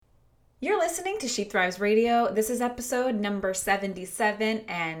You're listening to She Thrives Radio. This is episode number 77,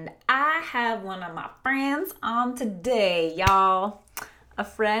 and I have one of my friends on today, y'all. A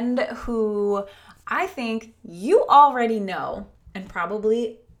friend who I think you already know and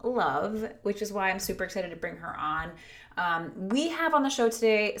probably love, which is why I'm super excited to bring her on. We have on the show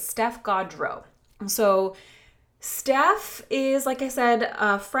today Steph Gaudreau. So Steph is, like I said,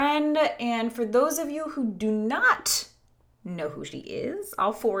 a friend, and for those of you who do not know who she is,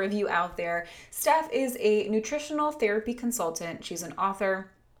 all four of you out there, Steph is a nutritional therapy consultant. She's an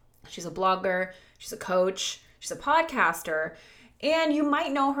author, she's a blogger, she's a coach, she's a podcaster, and you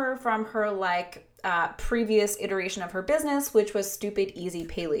might know her from her previous iteration of her business, which was Stupid Easy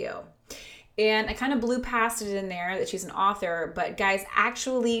Paleo. And I kind of blew past it in there that she's an author, but guys,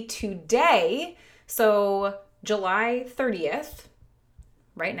 actually today, so July 30th,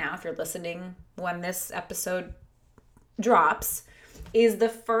 right now, if you're listening when this episode drops, is the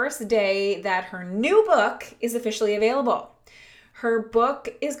first day that her new book is officially available. Her book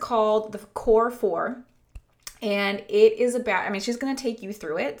is called The Core Four, and it is about, she's going to take you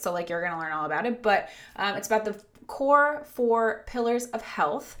through it, so you're going to learn all about it, but it's about the core 4 pillars of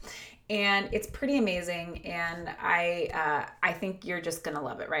health, and it's pretty amazing, and I think you're just going to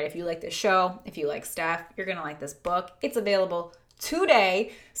love it, right? If you like this show, if you like Steph, you're going to like this book. It's available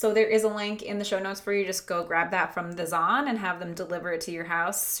today. So there is a link in the show notes for you. Just go grab that from the Zon and have them deliver it to your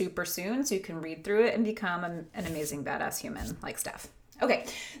house super soon so you can read through it and become an amazing badass human like Steph. Okay,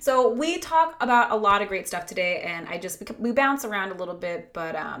 so we talk about a lot of great stuff today, and we bounce around a little bit,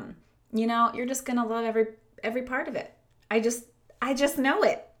 but you're just gonna love every part of it. I just know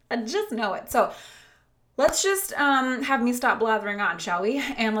it. I just know it. So let's just have me stop blathering on, shall we?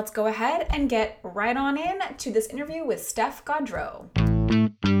 And let's go ahead and get right on in to this interview with Steph Gaudreau.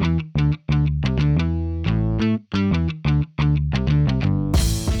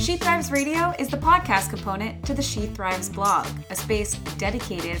 She Thrives Radio is the podcast component to the She Thrives blog, a space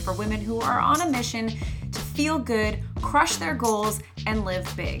dedicated for women who are on a mission to feel good, crush their goals, and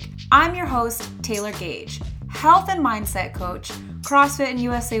live big. I'm your host, Taylor Gage, health and mindset coach, CrossFit and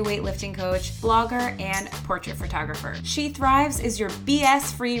USA weightlifting coach, blogger, and portrait photographer. She Thrives is your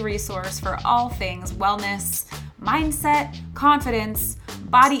BS-free resource for all things wellness, mindset, confidence,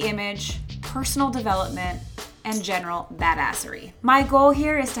 body image, personal development, and general badassery. My goal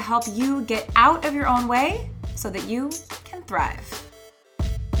here is to help you get out of your own way so that you can thrive.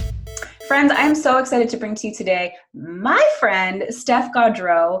 Friends, I am so excited to bring to you today my friend, Steph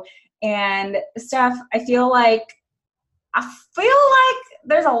Gaudreau. And Steph, I feel like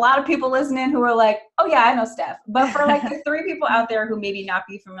there's a lot of people listening who are like, oh yeah, I know Steph. But for the 3 people out there who maybe not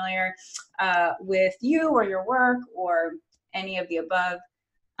be familiar with you or your work or any of the above,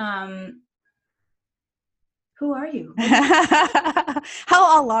 who are you?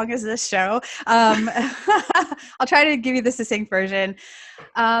 How long is this show? I'll try to give you the succinct version.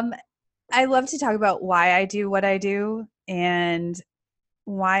 I love to talk about why I do what I do, and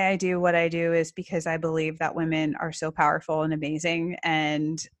why I do what I do is because I believe that women are so powerful and amazing.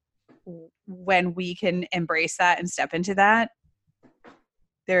 And when we can embrace that and step into that,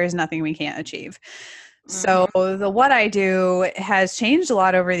 there is nothing we can't achieve. So the what I do has changed a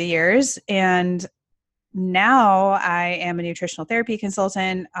lot over the years. And now I am a nutritional therapy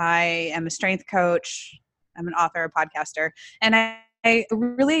consultant. I am a strength coach. I'm an author, a podcaster. And I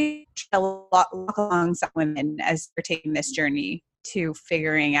really try to walk alongside women as they're taking this journey to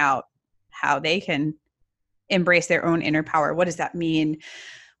figuring out how they can embrace their own inner power. What does that mean?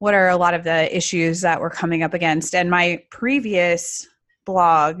 What are a lot of the issues that we're coming up against? And my previous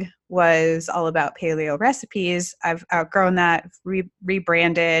blog was all about paleo recipes. I've outgrown that,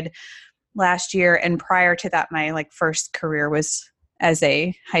 rebranded last year. And prior to that, my first career was as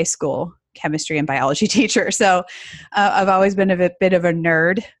a high school chemistry and biology teacher. So I've always been a bit of a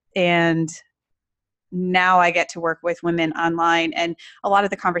nerd, and now I get to work with women online, and a lot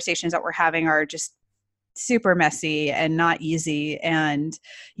of the conversations that we're having are just super messy and not easy. And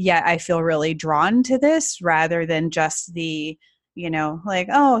yet I feel really drawn to this rather than just the, here,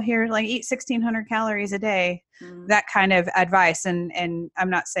 eat 1,600 calories a day, that kind of advice. And I'm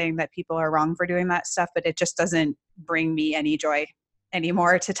not saying that people are wrong for doing that stuff, but it just doesn't bring me any joy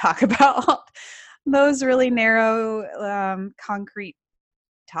anymore to talk about those really narrow, concrete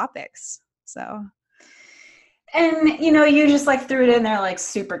topics. So. And, you just threw it in there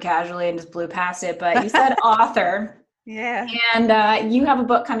super casually and just blew past it, but you said author. Yeah. And you have a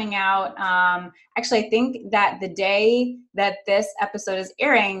book coming out. Actually, I think that the day that this episode is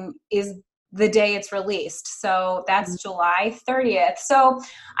airing is the day it's released. So that's July 30th. So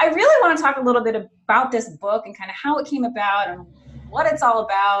I really want to talk a little bit about this book and kind of how it came about and what it's all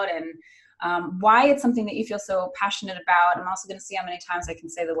about and why it's something that you feel so passionate about. I'm also going to see how many times I can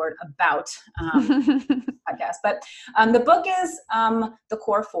say the word about podcast. But the book is The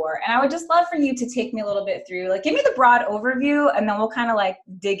Core Four. And I would just love for you to take me a little bit through, like give me the broad overview, and then we'll kind of like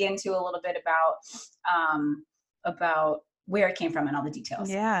dig into a little bit about where it came from and all the details.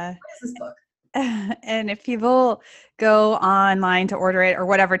 Yeah. What is this book? And if people go online to order it or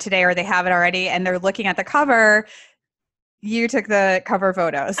whatever today, or they have it already and they're looking at the cover, you took the cover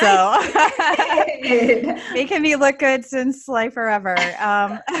photo. So making me look good since life forever.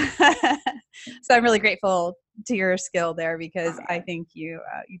 So I'm really grateful to your skill there, because I think you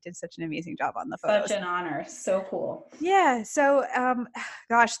did such an amazing job on the photos. Such an honor. So cool. Yeah. So,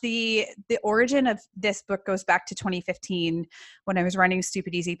 gosh, the origin of this book goes back to 2015 when I was running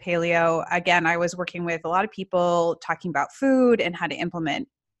Stupid Easy Paleo. Again, I was working with a lot of people talking about food and how to implement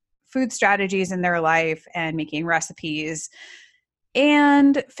food strategies in their life and making recipes.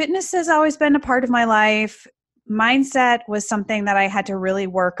 And fitness has always been a part of my life. Mindset was something that I had to really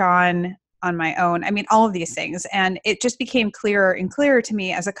work on my own. I mean, all of these things. And it just became clearer and clearer to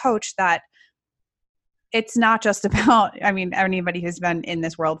me as a coach that it's not just about, I mean, anybody who's been in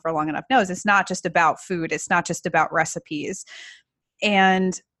this world for long enough knows it's not just about food. It's not just about recipes.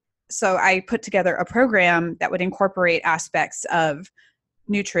 And so I put together a program that would incorporate aspects of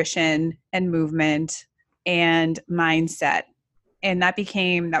nutrition and movement and mindset. And that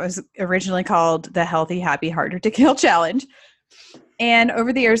was originally called the Healthy, Happy, Harder to Kill Challenge. And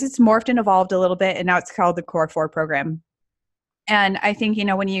over the years, it's morphed and evolved a little bit, and now it's called the Core 4 program. And I think,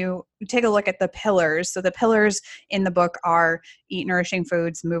 when you take a look at the pillars, so the pillars in the book are eat nourishing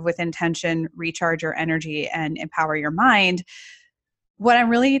foods, move with intention, recharge your energy, and empower your mind. What I'm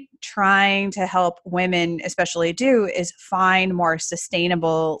really trying to help women especially do is find more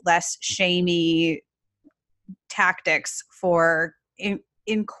sustainable, less shamey tactics for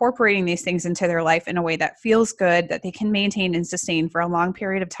incorporating these things into their life in a way that feels good, that they can maintain and sustain for a long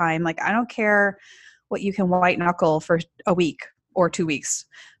period of time. Like, I don't care what you can white knuckle for a week or 2 weeks.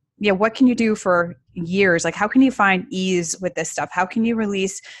 Yeah, what can you do for years? Like, how can you find ease with this stuff? How can you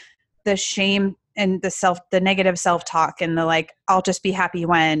release the shame and the negative self-talk and the like, I'll just be happy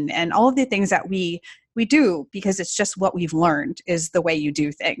when, and all of the things that we do because it's just what we've learned is the way you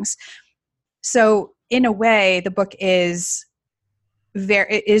do things. So in a way, the book is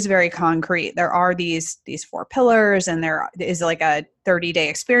very concrete. There are these 4 pillars, and there is like a 30-day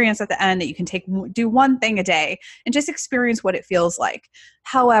experience at the end that you can do one thing a day and just experience what it feels like.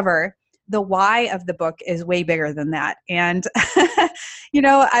 However, the why of the book is way bigger than that. And,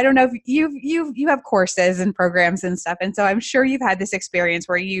 I don't know if you have courses and programs and stuff. And so I'm sure you've had this experience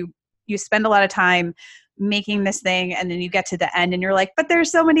where you spend a lot of time making this thing, and then you get to the end and you're like, but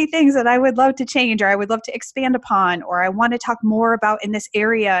there's so many things that I would love to change, or I would love to expand upon, or I want to talk more about in this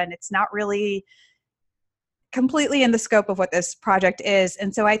area. And it's not really completely in the scope of what this project is.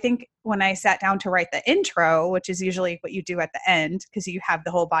 And so I think when I sat down to write the intro, which is usually what you do at the end, because you have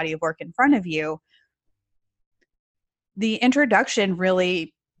the whole body of work in front of you, the introduction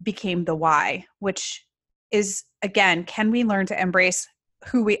really became the why, which is, again, can we learn to embrace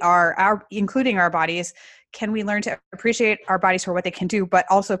who we are, including our bodies? Can we learn to appreciate our bodies for what they can do, but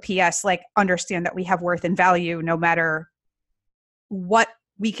also PS, like, understand that we have worth and value no matter what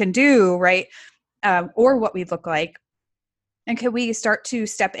we can do, right? Or what we look like. And can we start to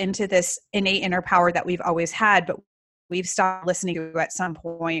step into this innate inner power that we've always had, but we've stopped listening to at some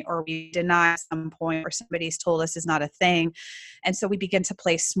point, or we deny at some point, or somebody's told us is not a thing. And so we begin to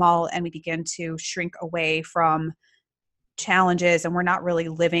play small, and we begin to shrink away from challenges, and we're not really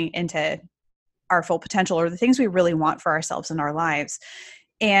living into our full potential or the things we really want for ourselves in our lives.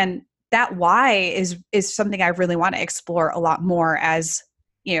 And that why is something I really want to explore a lot more as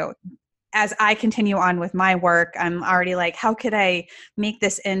I continue on with my work. I'm already like, how could I make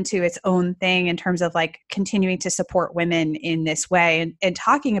this into its own thing in terms of like continuing to support women in this way, and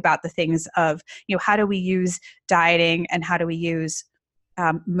talking about the things of, how do we use dieting, and how do we use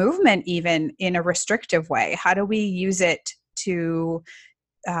movement even in a restrictive way? How do we use it to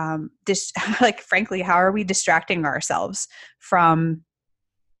frankly, how are we distracting ourselves from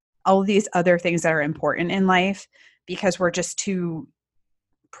all of these other things that are important in life because we're just too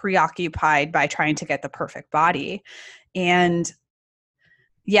preoccupied by trying to get the perfect body? And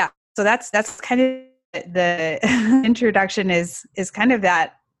yeah, so that's kind of the introduction is kind of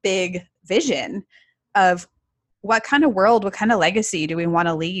that big vision of what kind of world, what kind of legacy do we want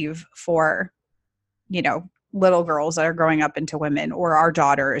to leave for, little girls that are growing up into women, or our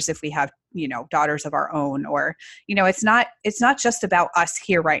daughters, if we have, daughters of our own, or, it's not just about us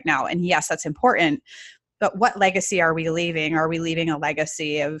here right now. And yes, that's important. but what legacy are we leaving? Are we leaving a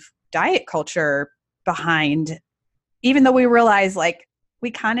legacy of diet culture behind? Even though we realize like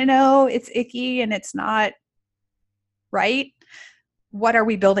we kind of know it's icky and it's not right, what are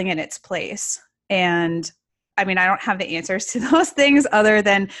we building in its place? And I mean, I don't have the answers to those things other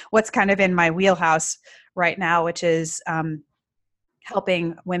than what's kind of in my wheelhouse right now, which is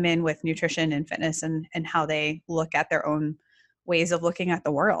helping women with nutrition and fitness and how they look at their own ways of looking at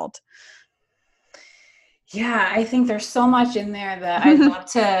the world. Yeah, I think there's so much in there that I'd love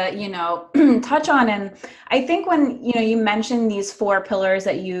to, touch on. And I think when, you mentioned these 4 pillars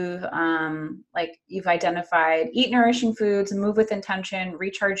that you've identified: eat nourishing foods, move with intention,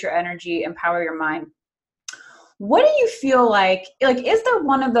 recharge your energy, empower your mind. What do you feel like, is there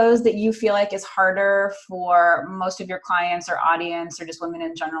one of those that you feel like is harder for most of your clients or audience or just women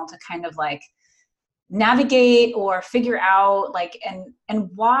in general to kind of like navigate or figure out, and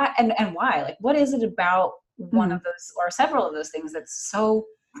why, and why? Like, what is it about one of those or several of those things that's so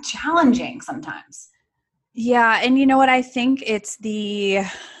challenging sometimes? Yeah. And you know what? I think they're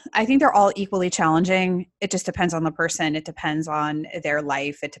all equally challenging. It just depends on the person. It depends on their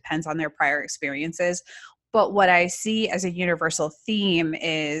life. It depends on their prior experiences. But what I see as a universal theme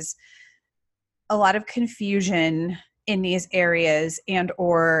is a lot of confusion in these areas, and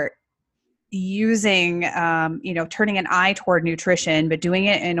or using, turning an eye toward nutrition, but doing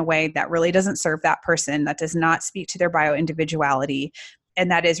it in a way that really doesn't serve that person, that does not speak to their bio individuality.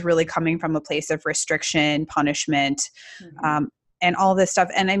 And that is really coming from a place of restriction, punishment, and all this stuff.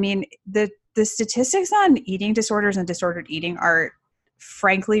 And I mean, the statistics on eating disorders and disordered eating are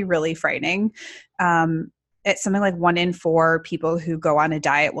frankly really frightening. It's something like 1 in 4 people who go on a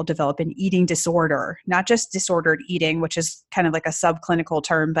diet will develop an eating disorder, not just disordered eating, which is kind of like a subclinical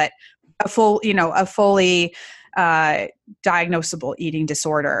term, but a fully diagnosable eating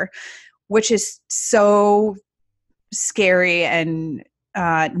disorder, which is so scary and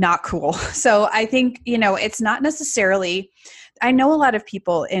not cool. So I think, it's not necessarily, I know a lot of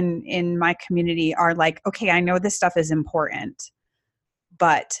people in my community are like, okay, I know this stuff is important,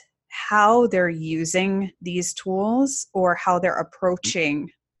 but how they're using these tools or how they're approaching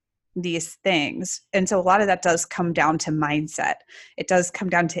these things. And so a lot of that does come down to mindset. It does come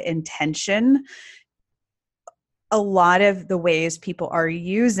down to intention. A lot of the ways people are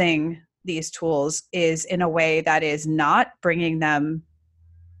using these tools is in a way that is not bringing them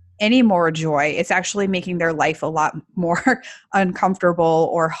any more joy. It's actually making their life a lot more uncomfortable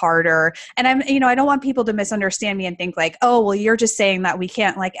or harder. And I don't want people to misunderstand me and think like, oh, well, you're just saying that we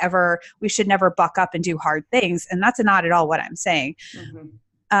can't we should never buck up and do hard things. And that's not at all what I'm saying.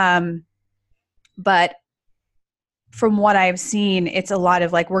 But from what I've seen, it's a lot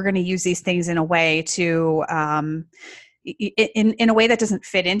of like, we're going to use these things in a way to, in a way that doesn't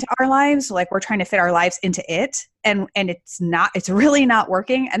fit into our lives. Like we're trying to fit our lives into it, and it's really not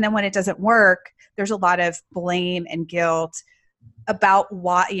working. And then when it doesn't work, there's a lot of blame and guilt about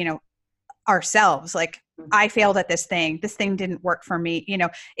why, ourselves. Like I failed at this thing didn't work for me.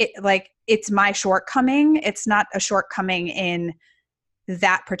 It's my shortcoming. It's not a shortcoming in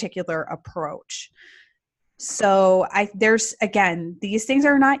that particular approach. So these things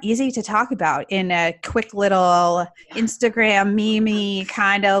are not easy to talk about in a quick little Instagram meme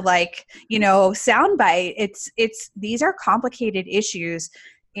kind of soundbite. These are complicated issues.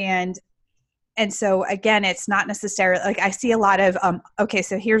 And so again, it's not necessarily like I see a lot of, okay,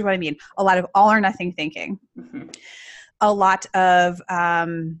 so here's what I mean. A lot of all or nothing thinking, a lot of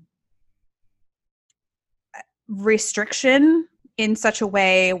restriction in such a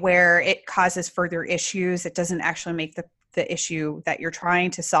way where it causes further issues. It doesn't actually make the issue that you're trying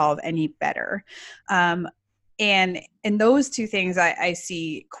to solve any better. And those two things I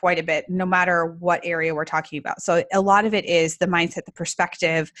see quite a bit, no matter what area we're talking about. So a lot of it is the mindset, the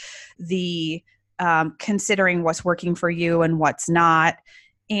perspective, the considering what's working for you and what's not,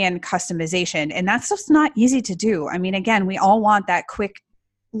 and customization. And that's just not easy to do. I mean, again, we all want that quick,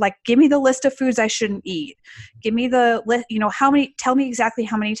 like, give me the list of foods I shouldn't eat. Give me the list, tell me exactly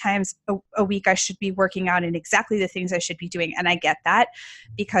how many times a week I should be working out and exactly the things I should be doing. And I get that,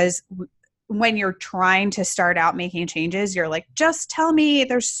 because when you're trying to start out making changes, you're like, just tell me,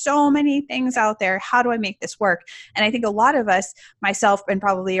 there's so many things out there. How do I make this work? And I think a lot of us, myself and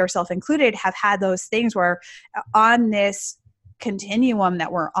probably yourself included, have had those things where on this continuum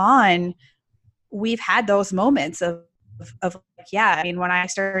that we're on, we've had those moments of like, yeah, I mean, when I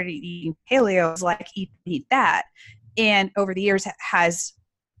started eating paleo, it was like, eat that. And over the years has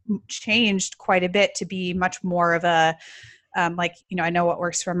changed quite a bit to be much more of a, I know what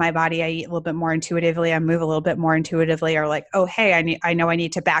works for my body. I eat a little bit more intuitively. I move a little bit more intuitively, or like, oh, hey, I know I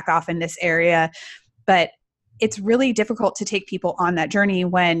need to back off in this area. But it's really difficult to take people on that journey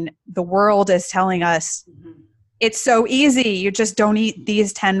when the world is telling us it's so easy. You just don't eat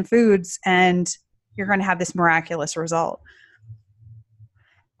these 10 foods and you're going to have this miraculous result.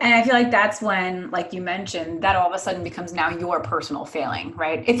 And I feel like that's when, like you mentioned, that all of a sudden becomes now your personal failing,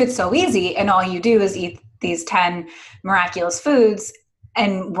 right? If it's so easy and all you do is eat these 10 miraculous foods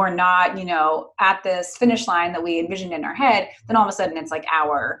and we're not, at this finish line that we envisioned in our head, then all of a sudden it's like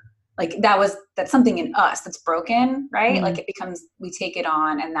that's something in us that's broken, right? Mm-hmm. Like it becomes, we take it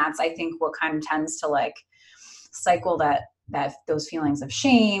on, and that's, I think, what kind of tends to like cycle that those feelings of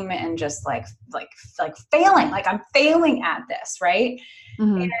shame and just like failing, like I'm failing at this, right?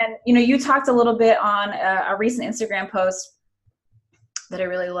 Mm-hmm. And you talked a little bit on a recent Instagram post that I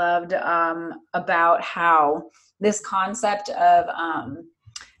really loved, about how this concept of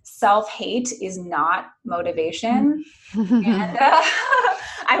self-hate is not motivation. And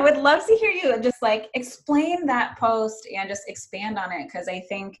I would love to hear you just like explain that post and just expand on it, because I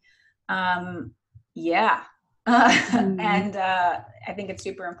think and I think it's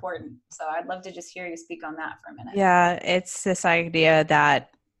super important. So I'd love to just hear you speak on that for a minute. Yeah, it's this idea that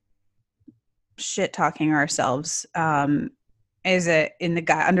shit talking ourselves is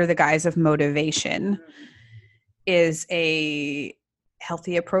under the guise of motivation is a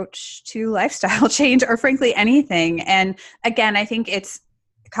healthy approach to lifestyle change, or frankly anything. And again, I think it's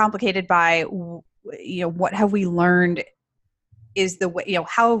complicated by what have we learned is the way,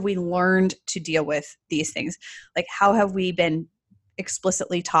 how have we learned to deal with these things? Like, how have we been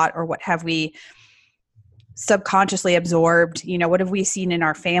explicitly taught, or what have we subconsciously absorbed? What have we seen in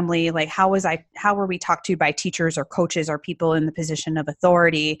our family? Like, how were we talked to by teachers or coaches or people in the position of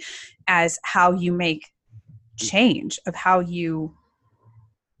authority as how you make change, of how you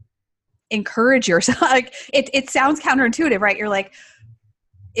encourage yourself? Like, it sounds counterintuitive, right? You're like,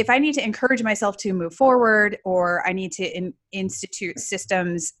 if I need to encourage myself to move forward, or I need to institute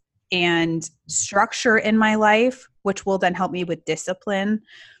systems and structure in my life, which will then help me with discipline.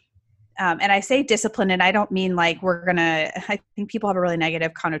 And I say discipline, and I don't mean like I think people have a really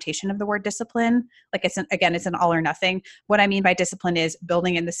negative connotation of the word discipline. Like it's an all or nothing. What I mean by discipline is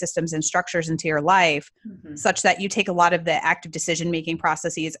building in the systems and structures into your life such that you take a lot of the active decision-making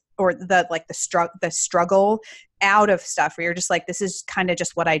processes, or the struggle out of stuff where you're just like, this is kind of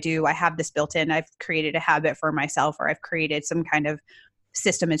just what I do. I have this built in. I've created a habit for myself, or I've created some kind of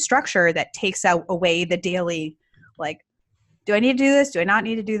system and structure that takes away the daily, like, do I need to do this? Do I not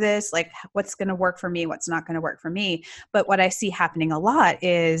need to do this? Like, what's going to work for me? What's not going to work for me? But what I see happening a lot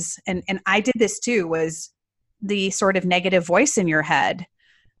is, and I did this too, was the sort of negative voice in your head,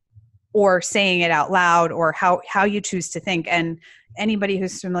 or saying it out loud, or how you choose to think. And anybody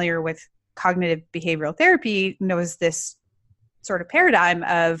who's familiar with cognitive behavioral therapy knows this sort of paradigm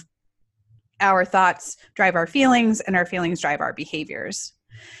of our thoughts drive our feelings and our feelings drive our behaviors.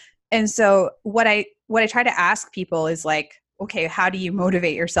 And so what I try to ask people is like, okay, how do you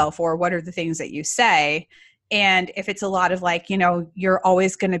motivate yourself, or what are the things that you say? And if it's a lot of like, you're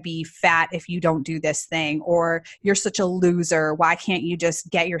always going to be fat if you don't do this thing, or you're such a loser, why can't you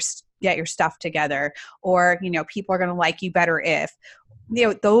just get your stuff together? Or, people are going to like you better if,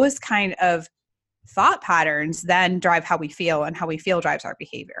 those kind of thought patterns then drive how we feel, and how we feel drives our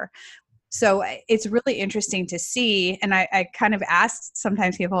behavior. So it's really interesting to see. And I kind of ask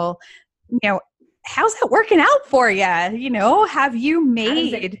sometimes people, how's that working out for you? Have you made, how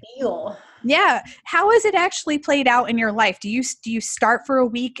does it feel? Yeah. How has it actually played out in your life? Do you start for a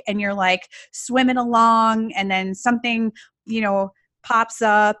week and you're like swimming along, and then something, pops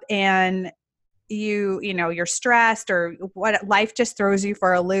up and you're stressed, or what, life just throws you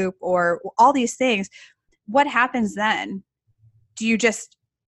for a loop, or all these things. What happens then? Do you just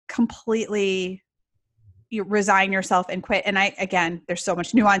completely you resign yourself and quit? And again, there's so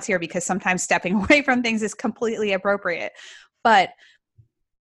much nuance here, because sometimes stepping away from things is completely appropriate. But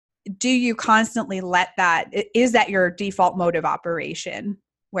do you constantly is that your default mode of operation,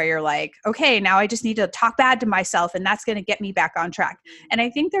 where you're like, okay, now I just need to talk bad to myself, and that's going to get me back on track? And I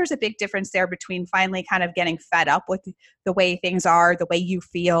think there's a big difference there between finally kind of getting fed up with the way things are, the way you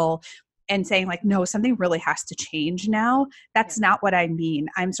feel, and saying like, no, something really has to change now. That's not what I mean.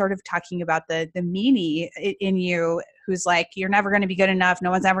 I'm sort of talking about the meanie in you, who's like, you're never going to be good enough.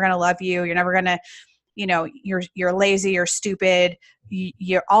 No one's ever going to love you. You're never going to, you're lazy, you're stupid.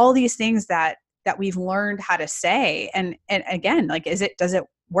 You're all these things that we've learned how to say. And again, like, does it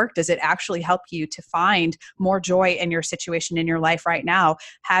work? Does it actually help you to find more joy in your situation in your life right now?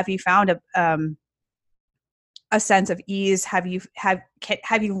 Have you found a sense of ease? Have you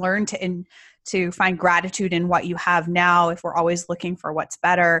learned to find gratitude in what you have now if we're always looking for what's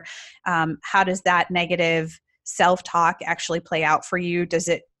better? How does that negative self-talk actually play out for you? Does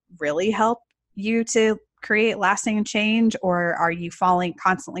it really help you to create lasting change, or are you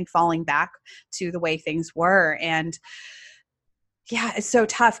constantly falling back to the way things were? And yeah, it's so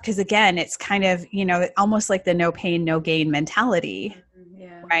tough because again, it's kind of, almost like the no pain, no gain mentality,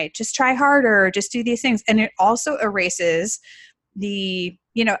 Yeah. right? Just try harder, just do these things. And it also erases the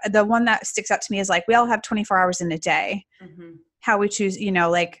one that sticks out to me is like, we all have 24 hours in a day. Mm-hmm. How we choose, you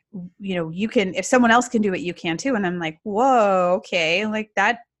can, if someone else can do it, you can too. And I'm like, whoa, okay. Like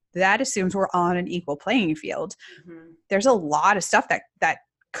that assumes we're on an equal playing field. Mm-hmm. There's a lot of stuff that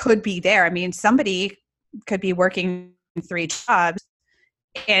could be there. I mean, somebody could be working 3 jobs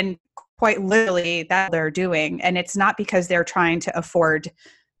and quite literally that they're doing. And it's not because they're trying to afford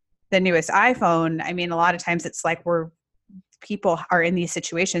the newest iPhone. I mean, a lot of times it's like people are in these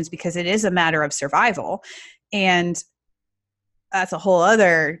situations because it is a matter of survival. And that's a whole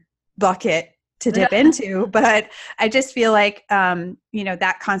other bucket to dip into. But I just feel like,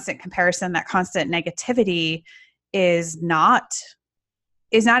 that constant comparison, that constant negativity is not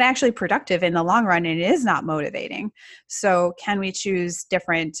actually productive in the long run, and it is not motivating. So can we choose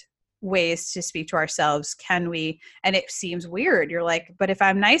different ways to speak to ourselves? Can we, and it seems weird. You're like, but if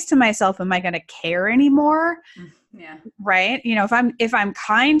I'm nice to myself, am I going to care anymore? Yeah. Right. If I'm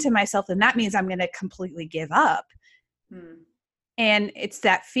kind to myself, then that means I'm going to completely give up. And it's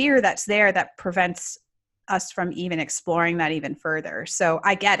that fear that's there that prevents us from even exploring that even further. So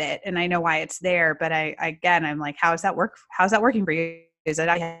I get it. And I know why it's there, but I'm like, how's that working for you? Is it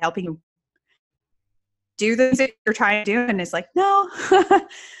helping you do the things that you're trying to do? And it's like, no,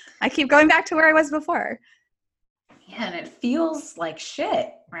 I keep going back to where I was before. Yeah, and it feels like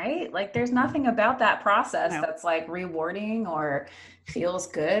shit, right? Like there's nothing about that process that's like rewarding or feels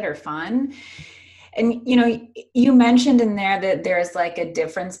good or fun. And, you mentioned in there that there's like a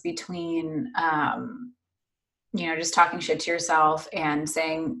difference between, just talking shit to yourself and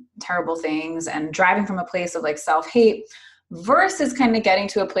saying terrible things and driving from a place of like self-hate versus kind of getting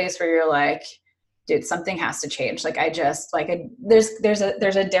to a place where you're like, dude, something has to change. Like there's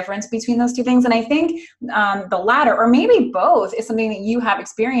a difference between those two things. And I think the latter, or maybe both, is something that you have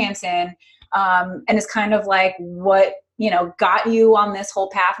experience in, and is kind of like what, got you on this whole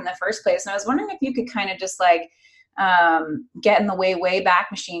path in the first place. And I was wondering if you could kind of just like get in the way back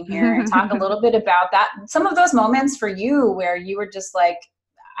machine here and talk a little bit about that. Some of those moments for you where you were just like,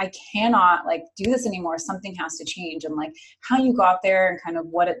 I cannot like do this anymore. Something has to change, and like how you got there and kind of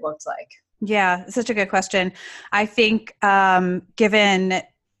what it looked like. Yeah, such a good question. I think given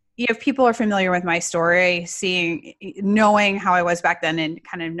if people are familiar with my story, knowing how I was back then and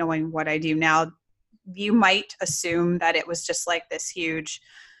kind of knowing what I do now, you might assume that it was just like this huge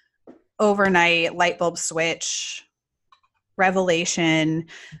overnight light bulb switch revelation.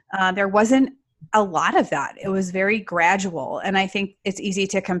 There wasn't a lot of that. It was very gradual. And I think it's easy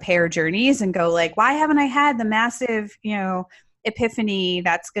to compare journeys and go like, why haven't I had the massive, epiphany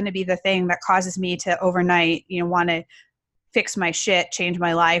that's going to be the thing that causes me to overnight, want to fix my shit, change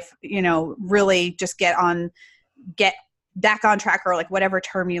my life, really just get back on track, or like whatever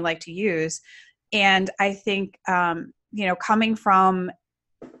term you like to use. And I think, coming from,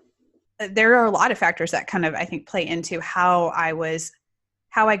 there are a lot of factors that kind of, I think, play into how I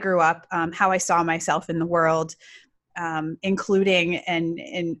grew up, how I saw myself in the world, including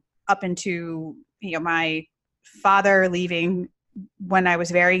and up into, my father leaving when I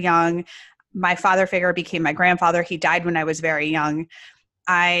was very young. My father figure became my grandfather. He died when I was very young.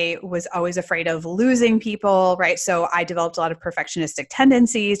 I was always afraid of losing people, right? So I developed a lot of perfectionistic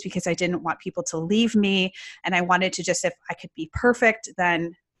tendencies because I didn't want people to leave me. And I wanted to just, if I could be perfect,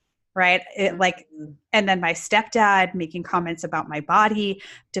 then, right? And then my stepdad making comments about my body,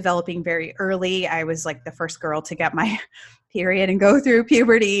 developing very early. I was like the first girl to get my period and go through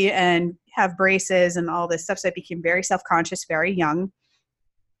puberty and have braces and all this stuff. So I became very self-conscious, very young.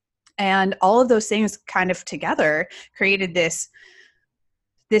 And all of those things kind of together created this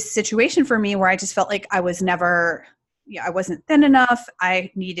situation for me where I just felt like I was never, I wasn't thin enough.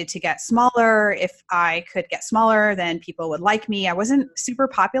 I needed to get smaller. If I could get smaller, then people would like me. I wasn't super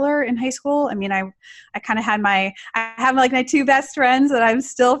popular in high school. I mean, I kind of had I have like my 2 best friends that I'm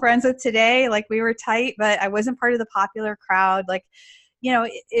still friends with today. Like we were tight, but I wasn't part of the popular crowd. Like,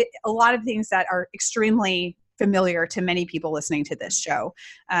 a lot of things that are extremely familiar to many people listening to this show.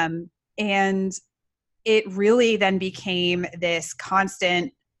 And it really then became this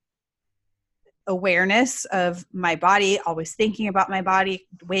constant awareness of my body, always thinking about my body,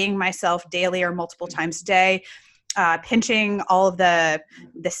 weighing myself daily or multiple times a day, pinching all of the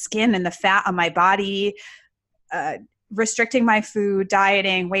skin and the fat on my body, restricting my food,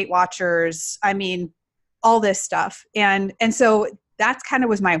 dieting, Weight Watchers. I mean, all this stuff. And so that's kind of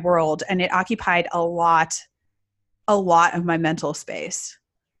was my world, and it occupied a lot of my mental space,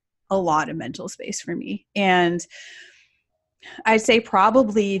 a lot of mental space for me. And I'd say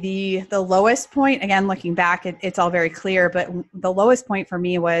probably the lowest point, again, looking back, it's all very clear, but the lowest point for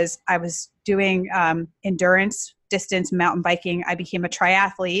me was I was doing endurance, distance, mountain biking. I became a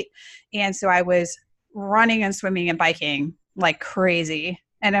triathlete. And so I was running and swimming and biking like crazy.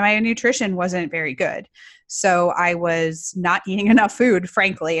 And my nutrition wasn't very good. So I was not eating enough food,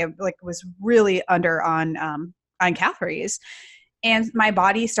 frankly. I was really under on calories. And my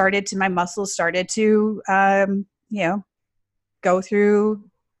muscles started to, go through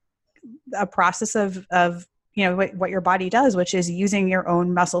a process of what your body does, which is using your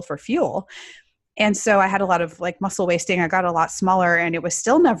own muscle for fuel. And so I had a lot of muscle wasting. I got a lot smaller, and it was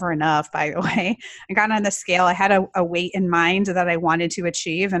still never enough, by the way. I got on the scale. I had a weight in mind that I wanted to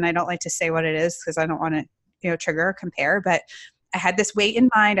achieve. And I don't like to say what it is because I don't want to, trigger or compare, but I had this weight in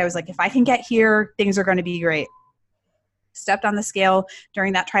mind. I was like, if I can get here, things are going to be great. Stepped on the scale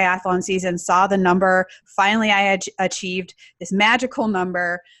during that triathlon season, saw the number. Finally, I had achieved this magical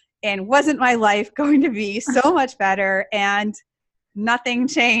number, and wasn't my life going to be so much better? And nothing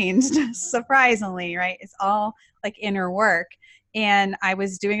changed, surprisingly, right? It's all inner work. And I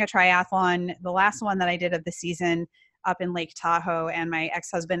was doing a triathlon, the last one that I did of the season, up in Lake Tahoe. And my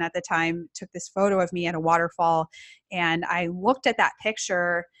ex-husband at the time took this photo of me at a waterfall. And I looked at that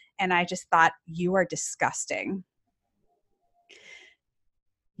picture and I just thought, you are disgusting.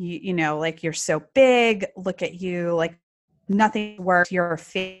 You're so big, look at you, nothing works, you're a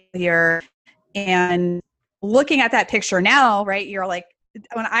failure. And looking at that picture now, right, you're like,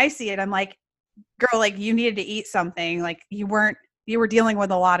 when I see it, I'm like, girl, you needed to eat something. You were dealing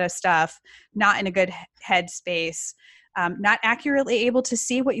with a lot of stuff, not in a good headspace, not accurately able to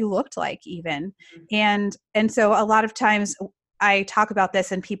see what you looked like even. And so a lot of times I talk about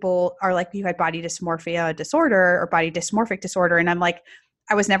this and people are like, you had body dysmorphia disorder or body dysmorphic disorder. And I'm like,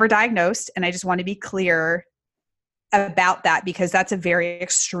 I was never diagnosed, and I just want to be clear about that because that's a very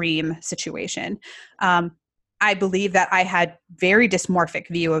extreme situation. I believe that I had very dysmorphic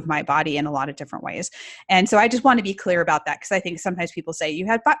view of my body in a lot of different ways. And so I just want to be clear about that because I think sometimes people say you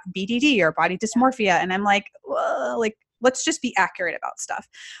had BDD or body dysmorphia. And I'm like, well, let's just be accurate about stuff.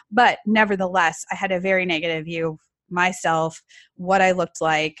 But nevertheless, I had a very negative view of myself, what I looked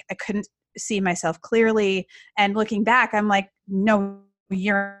like. I couldn't see myself clearly. And looking back, I'm like, no,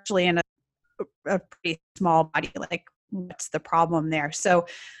 you're actually in a pretty small body. What's the problem there? So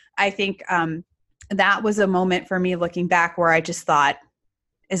I think that was a moment for me looking back where I just thought,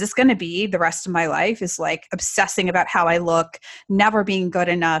 is this going to be the rest of my life? Is obsessing about how I look, never being good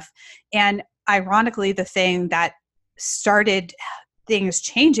enough. And ironically, the thing that started things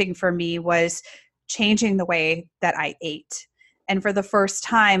changing for me was changing the way that I ate. And for the first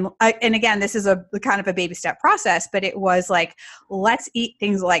time, and again, this is a kind of a baby step process, but it was let's eat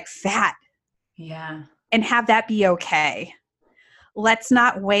things like fat. Yeah. And have that be okay. Let's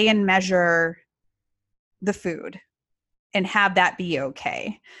not weigh and measure the food and have that be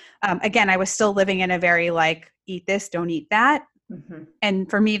okay. Again, I was still living in a very eat this, don't eat that. Mm-hmm. And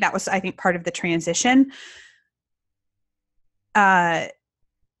for me, that was, I think, part of the transition.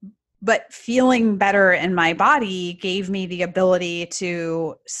 But feeling better in my body gave me the ability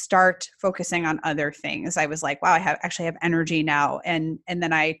to start focusing on other things. I was like, wow, I actually have energy now. And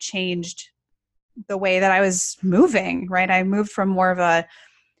then I changed the way that I was moving, right? I moved from more of an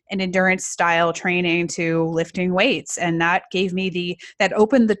endurance style training to lifting weights. And that gave me that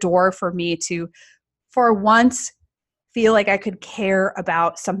opened the door for me to, for once, feel like I could care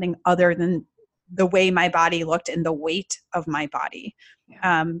about something other than the way my body looked and the weight of my body.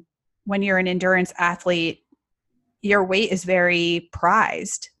 Yeah. When you're an endurance athlete, your weight is very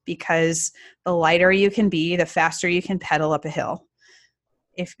prized because the lighter you can be, the faster you can pedal up a hill.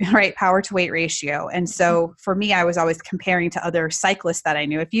 Right, power to weight ratio. And so for me, I was always comparing to other cyclists that I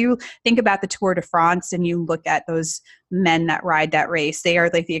knew. If you think about the Tour de France and you look at those men that ride that race, they are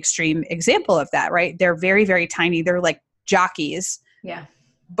the extreme example of that, right? They're very, very tiny. They're like jockeys, yeah,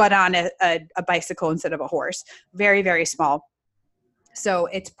 but on a bicycle instead of a horse. Very, very small. So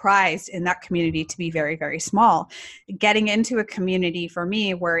it's prized in that community to be very, very small. Getting into a community for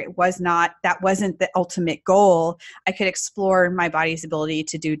me where that wasn't the ultimate goal. I could explore my body's ability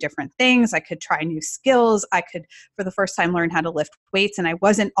to do different things. I could try new skills. I could, for the first time, learn how to lift weights. And I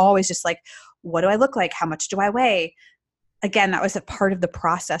wasn't always just what do I look like? How much do I weigh? Again, that was a part of the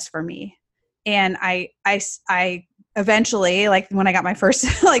process for me. And I eventually, like when I got my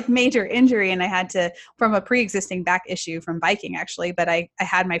first like major injury, and I had to, from a pre-existing back issue from biking actually, but I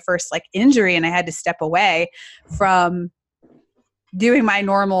had my first like injury and I had to step away from doing my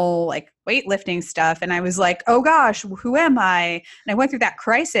normal like weightlifting stuff. And I was like, oh gosh, who am I? And I went through that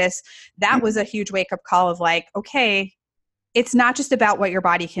crisis. That was a huge wake up call of like, okay, it's not just about what your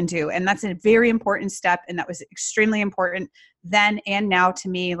body can do. And that's a very important step. And that was extremely important then and now to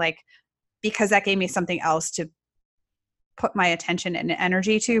me, like, because that gave me something else to put my attention and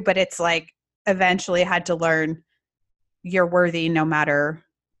energy to. But it's like, eventually I had to learn you're worthy no matter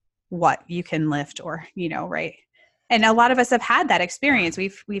what you can lift or, right. And a lot of us have had that experience.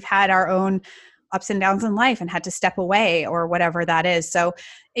 We've had our own ups and downs in life and had to step away or whatever that is. So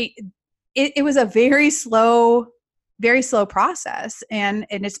it was a very slow process. And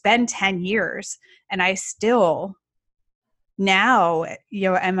it's been 10 years and I still now,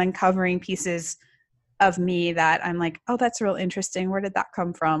 I'm uncovering pieces of me that I'm like, oh, that's real interesting. Where did that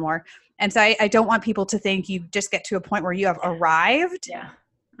come from? And so I don't want people to think you just get to a point where you have arrived. Yeah.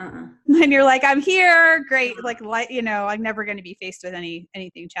 And you're like, I'm here. Great. I'm never going to be faced with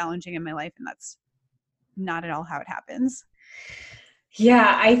anything challenging in my life. And that's not at all how it happens.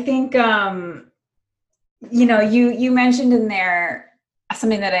 Yeah. I think, you mentioned in there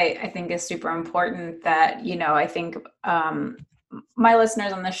something that I think is super important that, I think my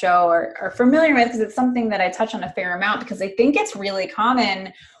listeners on the show are familiar with, because it's something that I touch on a fair amount, because I think it's really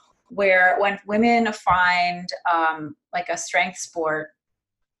common where when women find like a strength sport,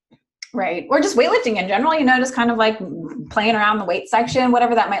 right, or just weightlifting in general, just kind of like playing around the weight section,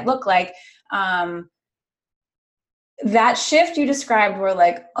 whatever that might look like, that shift you described were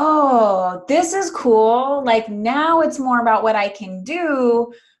like, oh, this is cool. Like now it's more about what I can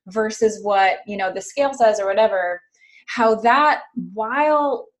do versus what, the scale says or whatever. How that,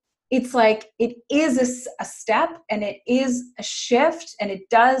 while it's like, it is a step and it is a shift and it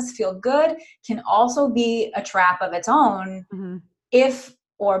does feel good, can also be a trap of its own. Mm-hmm. If,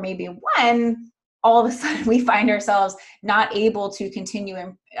 or maybe when, all of a sudden we find ourselves not able to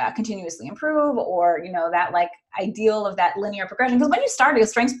continuously improve, or, that like ideal of that linear progression. Because when you start a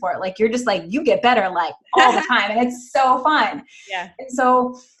strength sport, like you're just like, you get better like all the time and it's so fun. Yeah. And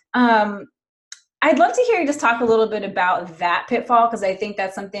so I'd love to hear you just talk a little bit about that pitfall, because I think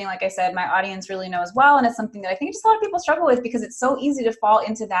that's something, like I said, my audience really knows well. And it's something that I think just a lot of people struggle with, because it's so easy to fall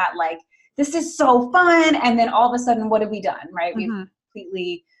into that, like, this is so fun. And then all of a sudden, what have we done, right? Mm-hmm. We've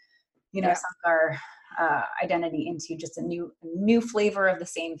completely, sunk our identity into just a new flavor of the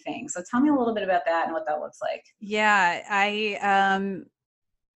same thing. So tell me a little bit about that and what that looks like. Yeah,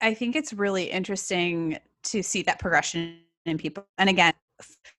 I think it's really interesting to see that progression in people. And again,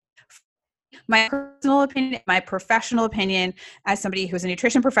 my personal opinion, my professional opinion as somebody who's a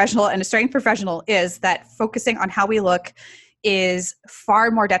nutrition professional and a strength professional is that focusing on how we look is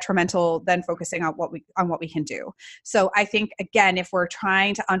far more detrimental than focusing on what we can do. So I think, again, if we're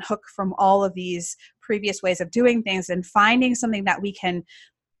trying to unhook from all of these previous ways of doing things and finding something that we can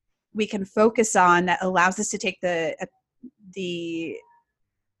focus on that allows us to take the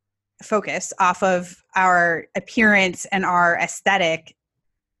focus off of our appearance and our aesthetic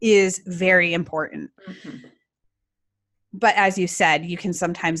is very important. Mm-hmm. But as you said, you can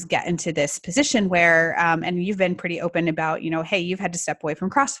sometimes get into this position where, and you've been pretty open about, hey, you've had to step away from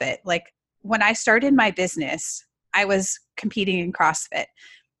CrossFit. Like when I started my business, I was competing in CrossFit.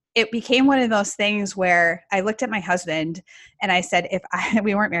 It became one of those things where I looked at my husband and I said,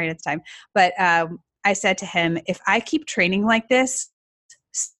 we weren't married at the time, but I said to him, if I keep training like this,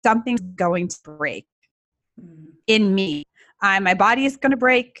 something's going to break in me. My body is going to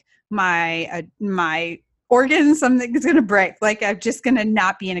break. My organs, something is going to break. Like I'm just going to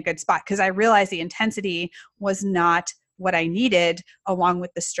not be in a good spot, because I realized the intensity was not what I needed, along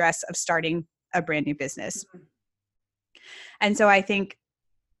with the stress of starting a brand new business. Mm-hmm. And so I think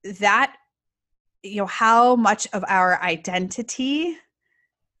that, how much of our identity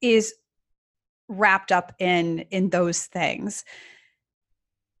is wrapped up in those things.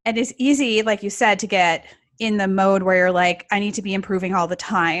 And it's easy, like you said, to get in the mode where you're like, I need to be improving all the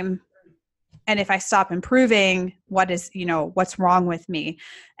time. And if I stop improving, what's wrong with me?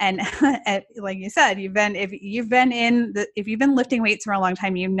 And like you said, if you've been lifting weights for a long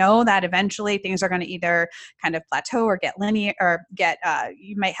time, that eventually things are going to either kind of plateau or get linear, or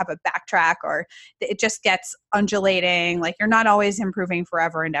you might have a backtrack, or it just gets undulating. Like you're not always improving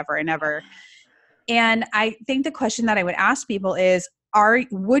forever and ever and ever. And I think the question that I would ask people is,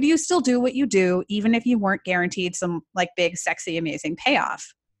 would you still do what you do even if you weren't guaranteed some like big, sexy, amazing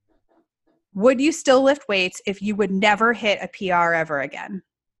payoff? Would you still lift weights if you would never hit a PR ever again?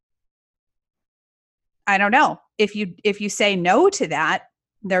 I don't know. If you say no to that,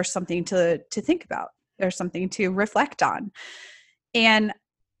 there's something to think about. There's something to reflect on. And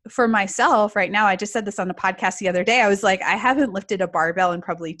for myself right now, I just said this on a podcast the other day. I was like, I haven't lifted a barbell in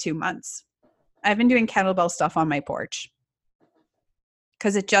probably 2 months. I've been doing kettlebell stuff on my porch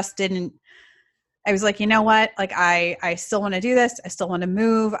because it just didn't. I was like, you know what? Like, I still want to do this. I still want to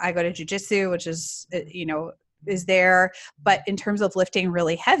move. I go to jujitsu, which is, is there. But in terms of lifting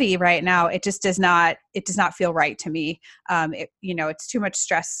really heavy right now, it does not feel right to me. It's too much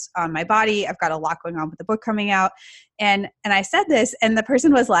stress on my body. I've got a lot going on with the book coming out. And I said this, and the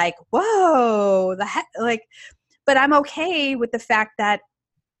person was like, whoa, the heck, like, but I'm okay with the fact that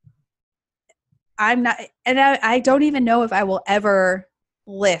I'm not, and I don't even know if I will ever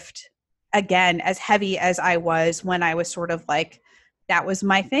lift again as heavy as I was when I was sort of like, that was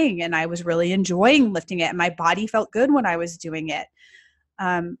my thing. And I was really enjoying lifting it. And my body felt good when I was doing it.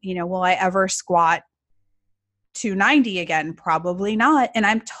 Will I ever squat 290 again? Probably not. And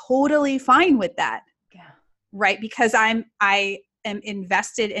I'm totally fine with that. Yeah. Right. Because I am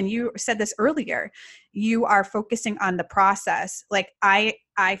invested, and you said this earlier, you are focusing on the process. Like I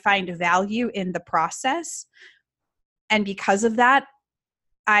find value in the process. And because of that,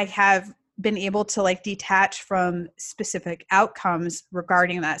 I have been able to like detach from specific outcomes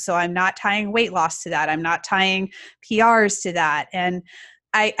regarding that. So I'm not tying weight loss to that. I'm not tying PRs to that. And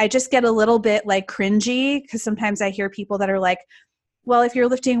I just get a little bit like cringy because sometimes I hear people that are like, well, if you're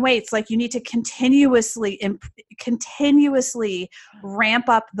lifting weights, like you need to continuously ramp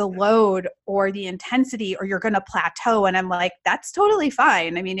up the load or the intensity or you're going to plateau. And I'm like, that's totally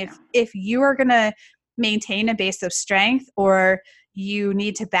fine. I mean, if you are going to maintain a base of strength, or you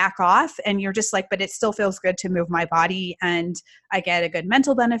need to back off and you're just like, but it still feels good to move my body and I get a good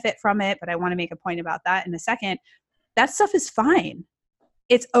mental benefit from it, but I want to make a point about that in a second. That stuff is fine.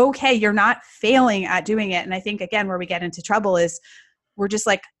 It's okay. You're not failing at doing it. And I think, again, where we get into trouble is we're just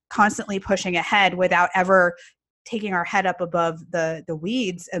like constantly pushing ahead without ever taking our head up above the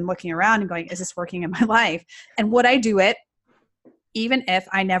weeds and looking around and going, is this working in my life? And would I do it even if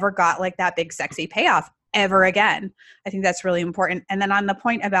I never got like that big sexy payoff ever again? I think that's really important. And then on the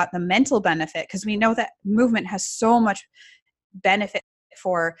point about the mental benefit, because we know that movement has so much benefit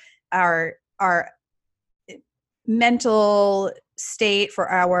for our mental state, for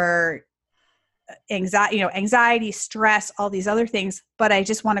our anxiety, stress, all these other things. But I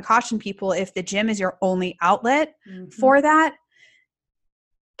just want to caution people, if the gym is your only outlet for that,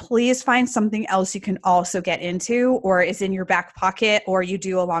 please find something else you can also get into or is in your back pocket or you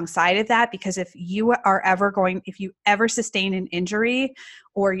do alongside of that. Because if you ever sustain an injury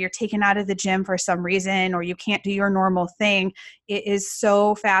or you're taken out of the gym for some reason or you can't do your normal thing, it is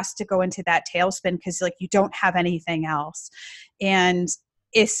so fast to go into that tailspin because like you don't have anything else. And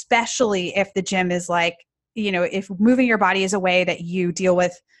especially if the gym is like, if moving your body is a way that you deal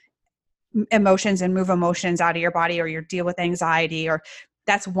with emotions and move emotions out of your body, or you deal with anxiety, or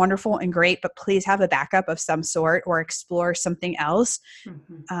that's wonderful and great, but please have a backup of some sort or explore something else.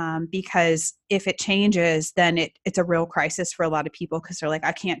 Because if it changes, then it's a real crisis for a lot of people because they're like,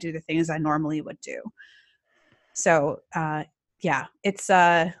 I can't do the things I normally would do. So it's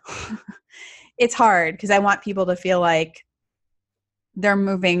it's hard because I want people to feel like they're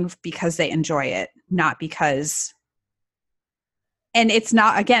moving because they enjoy it, not because, and it's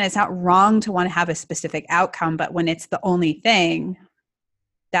not wrong to want to have a specific outcome, but when it's the only thing,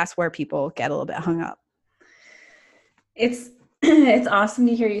 that's where people get a little bit hung up. It's awesome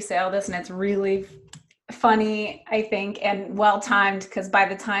to hear you say all this, and it's really funny, I think, and well-timed, because by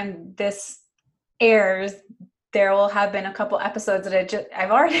the time this airs, there will have been a couple episodes that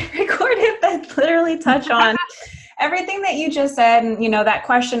I've already recorded that literally touch on everything that you just said. And, that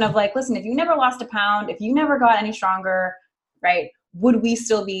question of like, listen, if you never lost a pound, if you never got any stronger, right, would you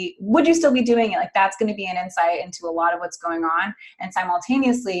still be doing it? Like, that's going to be an insight into a lot of what's going on. And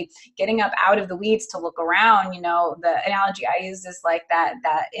simultaneously getting up out of the weeds to look around, the analogy I use is like that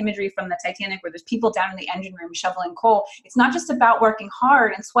imagery from the Titanic where there's people down in the engine room shoveling coal. It's not just about working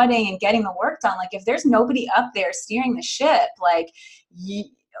hard and sweating and getting the work done. Like, if there's nobody up there steering the ship, like,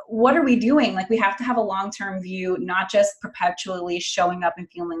 what are we doing? Like, we have to have a long-term view, not just perpetually showing up and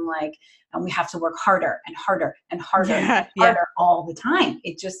feeling like we have to work harder and harder and harder and harder all the time.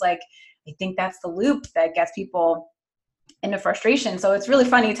 It's just like, I think that's the loop that gets people into frustration. So it's really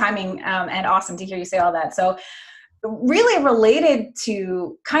funny timing and awesome to hear you say all that. So really related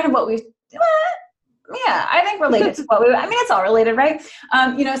to kind of what we've, I think related to it's all related, right?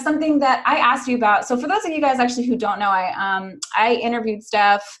 Something that I asked you about. So for those of you guys actually who don't know, I interviewed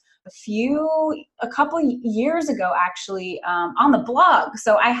Steph a couple years ago, actually, on the blog.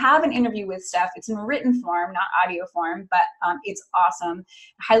 So I have an interview with Steph. It's in written form, not audio form, but it's awesome.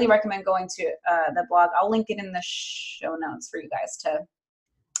 I highly recommend going to the blog. I'll link it in the show notes for you guys to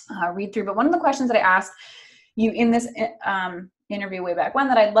read through. But one of the questions that I asked you in this interview way back when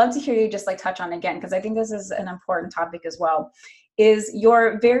that I'd love to hear you just like touch on again, because I think this is an important topic as well, is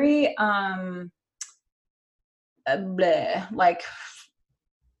your very like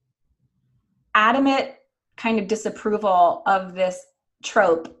adamant kind of disapproval of this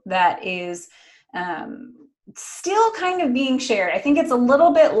trope that is still kind of being shared. I think it's a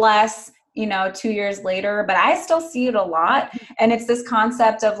little bit less, 2 years later, but I still see it a lot. And it's this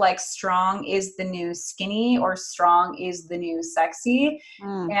concept of like strong is the new skinny or strong is the new sexy.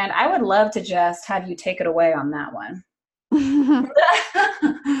 And I would love to just have you take it away on that one.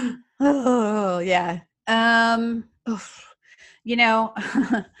 Oh, yeah.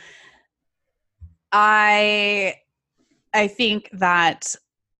 I think that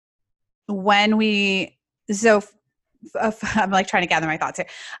when I'm like trying to gather my thoughts here.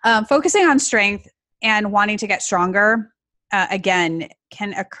 Focusing on strength and wanting to get stronger, again,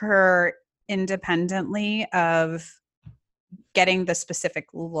 can occur independently of getting the specific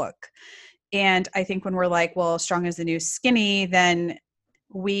look. And I think when we're like, well, strong is the new skinny, then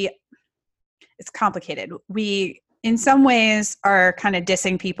it's complicated. We, in some ways, are kind of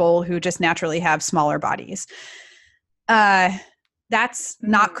dissing people who just naturally have smaller bodies. That's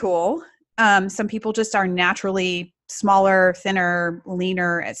not cool. Some people just are naturally smaller, thinner,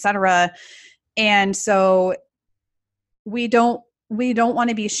 leaner, etc. And so we don't want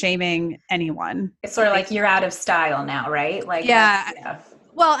to be shaming anyone. It's sort of like you're out of style now, right? Like, yeah.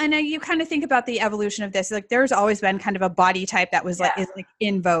 Well, and you kind of think about the evolution of this. Like, there's always been kind of a body type that was like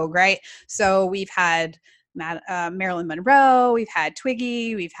in vogue, right? So we've had Marilyn Monroe, we've had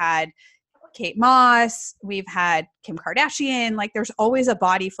Twiggy, we've had Kate Moss, we've had Kim Kardashian. Like, there's always a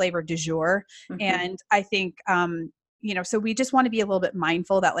body flavor du jour. Mm-hmm. And I think, so we just want to be a little bit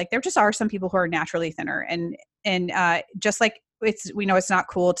mindful that like there just are some people who are naturally thinner, and just like we know it's not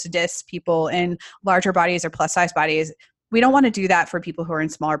cool to diss people in larger bodies or plus size bodies. We don't want to do that for people who are in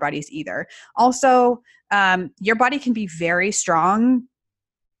smaller bodies either. Also, your body can be very strong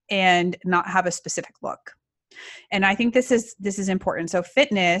and not have a specific look. And I think this is important. So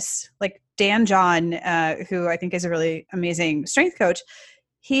fitness, like Dan John, who I think is a really amazing strength coach,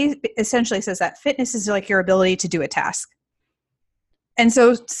 he essentially says that fitness is like your ability to do a task. And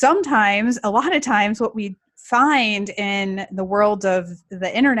so sometimes, a lot of times, what we find in the world of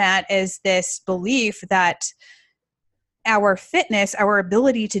the internet is this belief that our fitness, our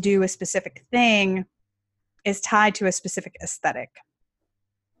ability to do a specific thing, is tied to a specific aesthetic.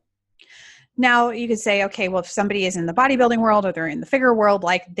 Now you could say, okay, well, if somebody is in the bodybuilding world or they're in the figure world,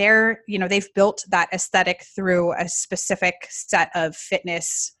 like they've built that aesthetic through a specific set of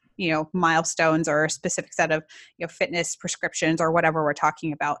fitness, milestones, or a specific set of, fitness prescriptions or whatever we're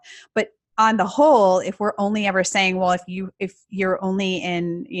talking about. But on the whole, if we're only ever saying, well, if you're only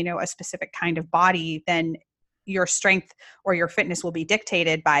in, a specific kind of body, then your strength or your fitness will be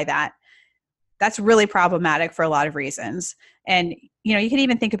dictated by that. That's really problematic for a lot of reasons. And, you can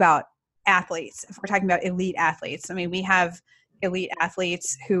even think about athletes. If we're talking about elite athletes, I mean, we have elite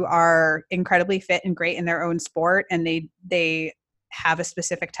athletes who are incredibly fit and great in their own sport, and they have a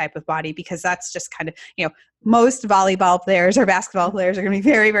specific type of body because that's just kind of, most volleyball players or basketball players are going to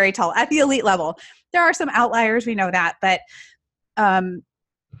be very, very tall at the elite level. There are some outliers, we know that, but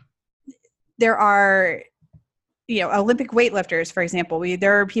there are, Olympic weightlifters, for example.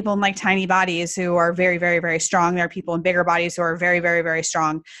 There are people in like tiny bodies who are very, very, very strong. There are people in bigger bodies who are very, very, very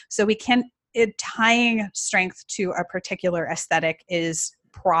strong. So tying strength to a particular aesthetic is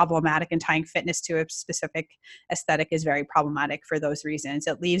problematic, and tying fitness to a specific aesthetic is very problematic for those reasons.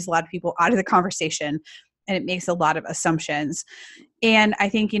 It leaves a lot of people out of the conversation, and it makes a lot of assumptions. And I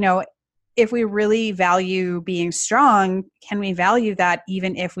think, if we really value being strong, can we value that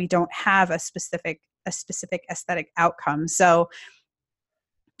even if we don't have a specific aesthetic outcome? So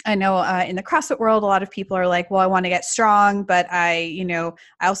I know in the CrossFit world, a lot of people are like, well, I want to get strong, but I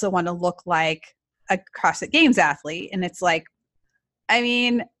also want to look like a CrossFit Games athlete. And it's like, I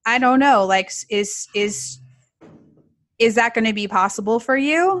mean, I don't know, like, is that going to be possible for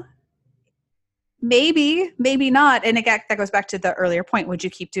you? Maybe not. And again, that goes back to the earlier point. Would you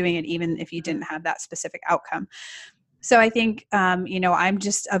keep doing it even if you didn't have that specific outcome? So I think, I'm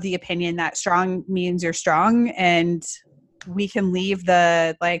just of the opinion that strong means you're strong, and we can leave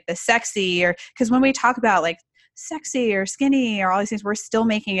the sexy, or because when we talk about like sexy or skinny or all these things, we're still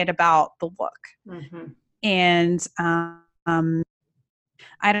making it about the look. Mm-hmm. And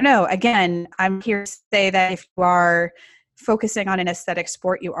I don't know. Again, I'm here to say that if you are focusing on an aesthetic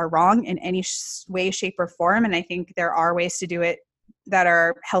sport, you are wrong in any way, shape, or form. And I think there are ways to do it that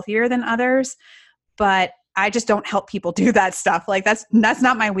are healthier than others. But I just don't help people do that stuff. Like that's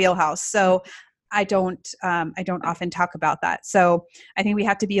not my wheelhouse. So I don't often talk about that. So I think we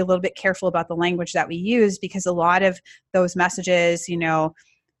have to be a little bit careful about the language that we use, because a lot of those messages, you know,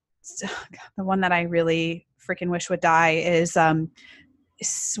 the one that I really freaking wish would die is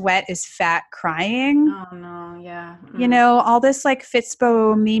sweat is fat crying. Oh no, yeah. You know, all this like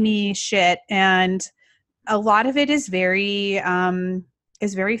Fitspo Mimi shit, and a lot of it is very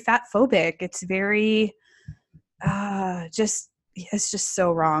fat phobic. It's very it's just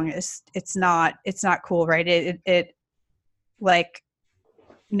so wrong. It's not cool, right? It like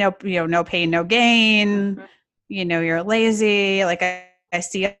no, you know, no pain, no gain. You know, you're lazy. Like I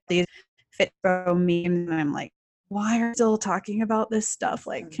see all these Fitbro memes, and I'm like, why are we still talking about this stuff?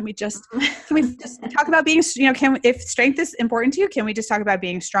 Like, can we just talk about being, you know, if strength is important to you, can we just talk about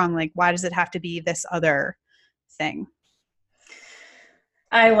being strong? Like, why does it have to be this other thing?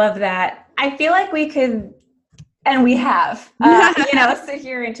 I love that. I feel like we could, and we have, you know, sit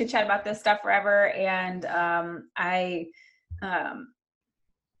here and chit chat about this stuff forever. And I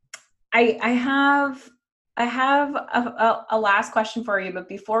have a last question for you, but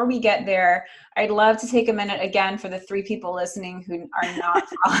before we get there, I'd love to take a minute again for the 3 people listening who are not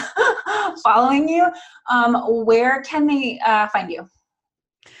following you. Where can they find you?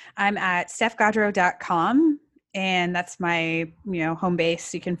 I'm at stephgaudreau.com, and that's my, you know, home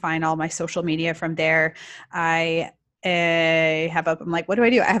base. You can find all my social media from there. I'm like, what do?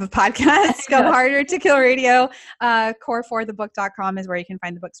 I have a podcast, Go Harder to Kill Radio. Core4thebook.com is where you can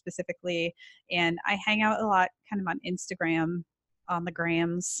find the book specifically. And I hang out a lot kind of on Instagram, on the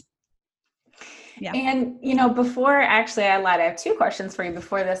grams. Yeah. And, you know, actually I lied. I have 2 questions for you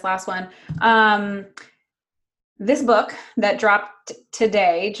before this last one. This book that dropped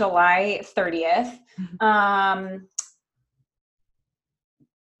today, July 30th,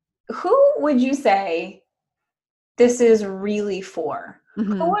 who would you say this is really for?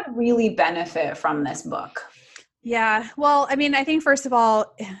 Mm-hmm. Who would really benefit from this book? Yeah. Well, I mean, I think first of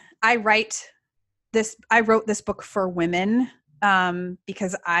all, I wrote this book for women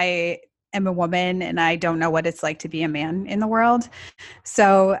because I am a woman and I don't know what it's like to be a man in the world.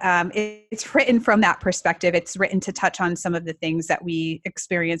 So it's written from that perspective. It's written to touch on some of the things that we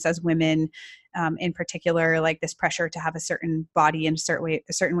experience as women, in particular, like this pressure to have a certain body and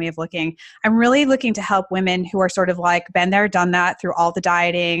a certain way of looking. I'm really looking to help women who are sort of like been there, done that, through all the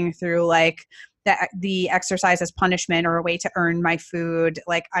dieting, through like the exercise as punishment or a way to earn my food.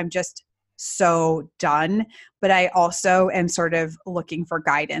 Like I'm just so done, but I also am sort of looking for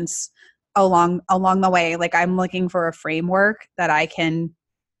guidance along the way. Like I'm looking for a framework that I can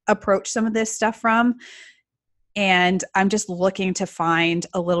approach some of this stuff from. And I'm just looking to find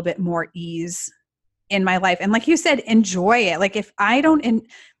a little bit more ease in my life. And like you said, enjoy it. Like if I don't,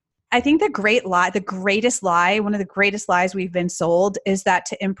 I think one of the greatest lies we've been sold is that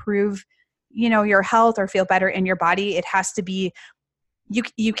to improve, you know, your health or feel better in your body, it has to be,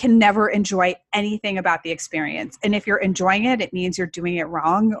 you can never enjoy anything about the experience. And if you're enjoying it, it means you're doing it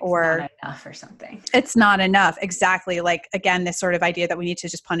wrong, or it's not enough or something. It's not enough. Exactly. Like, again, this sort of idea that we need to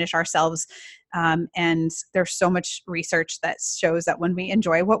just punish ourselves. And there's so much research that shows that when we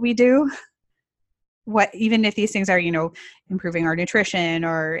enjoy what we do, even if these things are, you know, improving our nutrition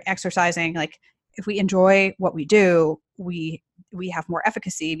or exercising, like if we enjoy what we do, we have more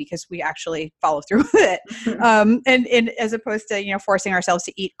efficacy because we actually follow through with it. And as opposed to, you know, forcing ourselves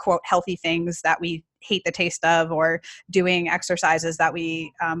to eat, quote, healthy things that we hate the taste of, or doing exercises that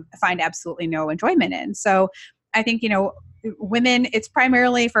we find absolutely no enjoyment in. So I think, you know, women, it's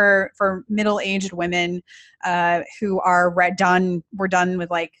primarily for middle-aged women who we're done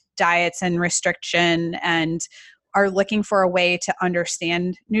with like diets and restriction and are looking for a way to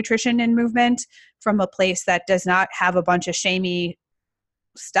understand nutrition and movement from a place that does not have a bunch of shamey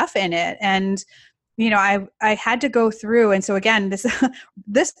stuff in it. And, you know, I had to go through. And so again,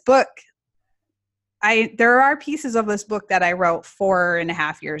 this book, there are pieces of this book that I wrote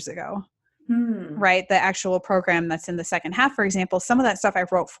 4.5 years ago, right? The actual program that's in the second half, for example, some of that stuff I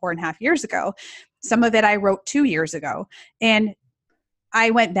wrote 4.5 years ago. Some of it I wrote 2 years ago. And I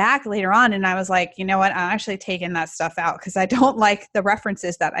went back later on and I was like, you know what, I'm actually taking that stuff out because I don't like the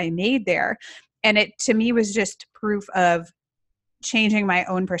references that I made there. And it, to me, was just proof of changing my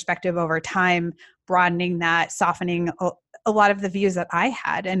own perspective over time, broadening that, softening a lot of the views that I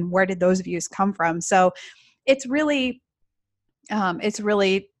had, and where did those views come from? So it's really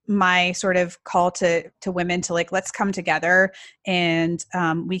my sort of call to women to like, let's come together and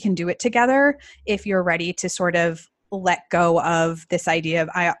we can do it together if you're ready to sort of let go of this idea of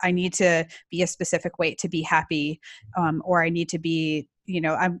I need to be a specific weight to be happy, or I need to be,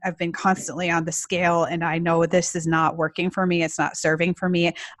 I've been constantly on the scale and I know this is not working for me. It's not serving for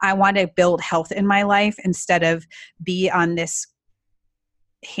me. I want to build health in my life instead of be on this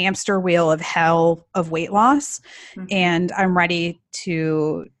hamster wheel of hell of weight loss. Mm-hmm. And I'm ready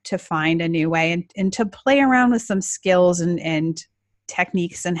to find a new way and to play around with some skills and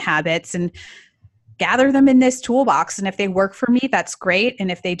techniques and habits and gather them in this toolbox. And if they work for me, that's great.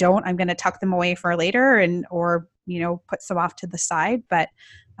 And if they don't, I'm going to tuck them away for later or put some off to the side. But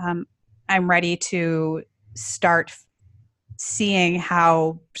I'm ready to start seeing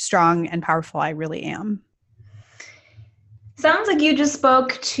how strong and powerful I really am. Sounds like you just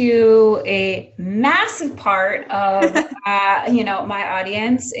spoke to a massive part of, my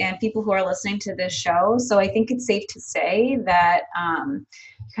audience and people who are listening to this show. So I think it's safe to say that you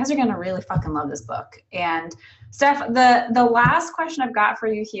guys are going to really fucking love this book. And Steph, the last question I've got for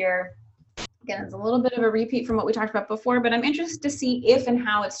you here, again, it's a little bit of a repeat from what we talked about before, but I'm interested to see if and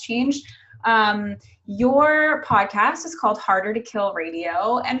how it's changed. Your podcast is called Harder to Kill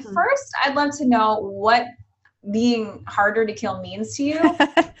Radio. And first, I'd love to know what being harder to kill means to you.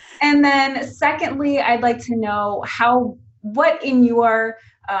 And then secondly, I'd like to know what in your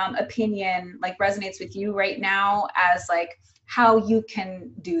opinion, like resonates with you right now as like how you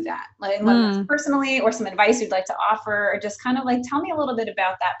can do that, like whether it's personally or some advice you'd like to offer, or just kind of like, tell me a little bit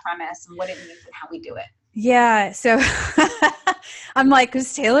about that premise and what it means and how we do it. Yeah. So I'm like,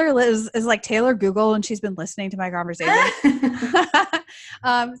 because Taylor is like Taylor Google and she's been listening to my conversation.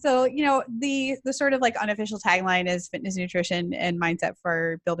 So, the sort of like unofficial tagline is fitness, nutrition, and mindset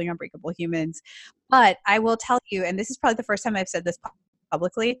for building unbreakable humans. But I will tell you, and this is probably the first time I've said this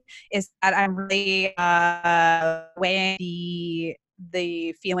publicly, is that I'm really weighing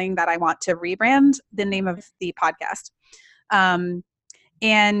the feeling that I want to rebrand the name of the podcast.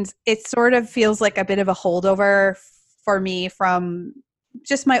 And it sort of feels like a bit of a holdover for me from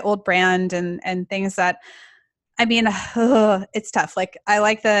just my old brand and things that, I mean, it's tough. Like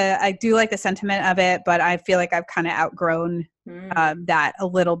I do like the sentiment of it, but I feel like I've kind of outgrown that a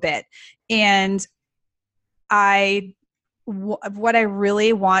little bit. And what I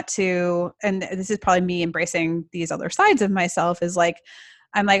really want to, and this is probably me embracing these other sides of myself, is like,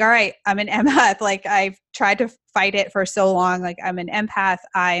 I'm like, all right, I'm an empath. Like I've tried to fight it for so long. Like I'm an empath.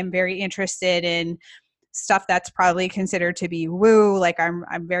 I am very interested in stuff that's probably considered to be woo. Like I'm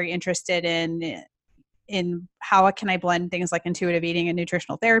very interested in how can I blend things like intuitive eating and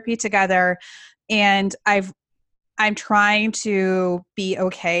nutritional therapy together. And I'm trying to be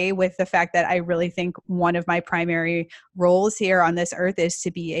okay with the fact that I really think one of my primary roles here on this earth is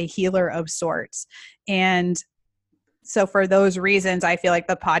to be a healer of sorts. And so for those reasons, I feel like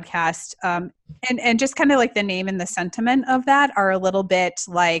the podcast and just kind of like the name and the sentiment of that are a little bit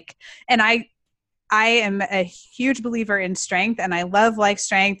like, and I am a huge believer in strength, and I love like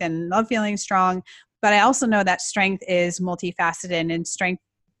strength and love feeling strong, but I also know that strength is multifaceted, and strength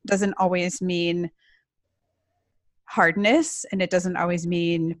doesn't always mean hardness, and it doesn't always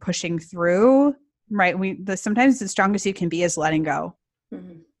mean pushing through, right? Sometimes the strongest you can be is letting go.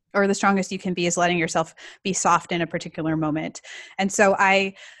 Mm-hmm. Or the strongest you can be is letting yourself be soft in a particular moment. And so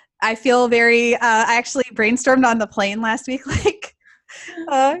I feel very, I actually brainstormed on the plane last week, like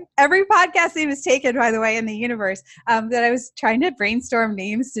every podcast name is taken, by the way, in the universe, that I was trying to brainstorm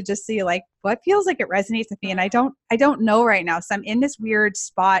names to just see like what feels like it resonates with me. And I don't know right now. So I'm in this weird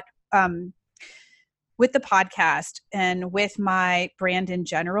spot with the podcast and with my brand in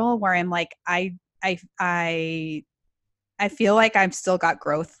general, where I'm like, I feel like I've still got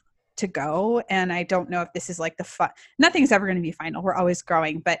growth to go. And I don't know if this is like nothing's ever going to be final. We're always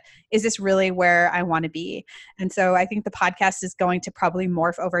growing, but is this really where I want to be? And so I think the podcast is going to probably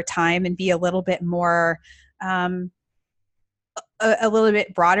morph over time and be a little bit more, a little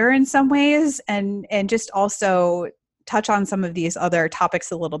bit broader in some ways, and just also touch on some of these other topics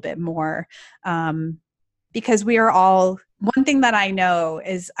a little bit more. Because one thing that I know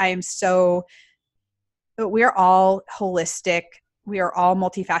is we are all holistic. We are all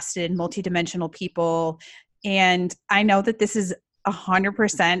multifaceted, multidimensional people. And I know that this is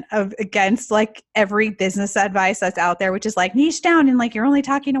 100% against like every business advice that's out there, which is like niche down and like, you're only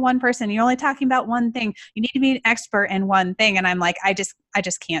talking to one person. You're only talking about one thing. You need to be an expert in one thing. And I'm like, I just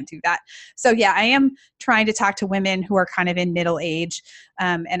can't do that. So yeah, I am trying to talk to women who are kind of in middle age.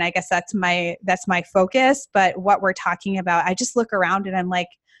 And I guess that's my focus. But what we're talking about, I just look around and I'm like,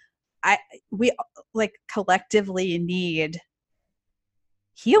 we like collectively need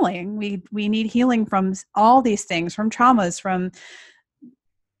healing. We need healing from all these things, from traumas, from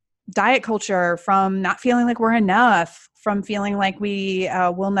diet culture, from not feeling like we're enough, from feeling like we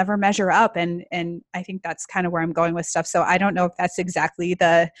will never measure up. And I think that's kind of where I'm going with stuff. So I don't know if that's exactly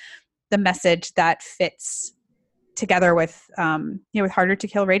the message that fits together with, with Harder to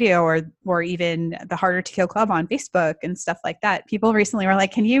Kill Radio or even the Harder to Kill Club on Facebook and stuff like that. People recently were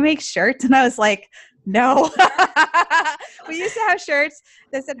like, can you make shirts? And I was like, no. We used to have shirts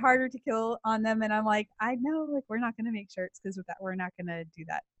that said Harder to Kill on them. And I'm like, I know, like, we're not going to make shirts because with that, we're not going to do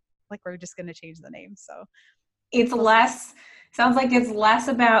that. Like, we're just going to change the name. So it's sounds like it's less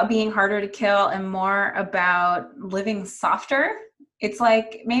about being harder to kill and more about living softer. It's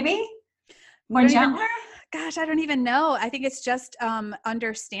like maybe more gentler. Gosh, I don't even know. I think it's just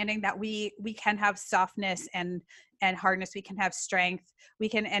understanding that we can have softness and hardness. We can have strength. We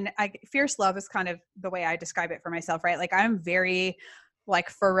can, fierce love is kind of the way I describe it for myself, right? Like, I'm very like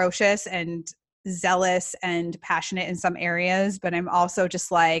ferocious and zealous and passionate in some areas, but I'm also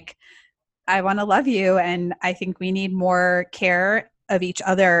just like, I want to love you. And I think we need more care of each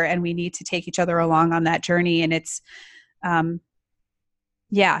other, and we need to take each other along on that journey. And it's, so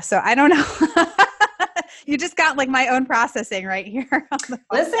I don't know. You just got like my own processing right here.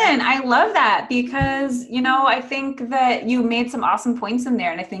 Listen, I love that because, I think that you made some awesome points in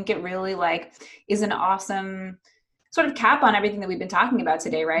there. And I think it really like is an awesome sort of cap on everything that we've been talking about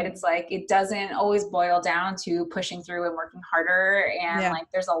today, right? It's like, it doesn't always boil down to pushing through and working harder. And like,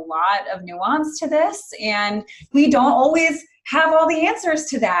 there's a lot of nuance to this, and we don't always have all the answers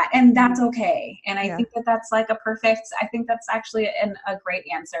to that. And that's okay. And I think that that's like I think that's actually a great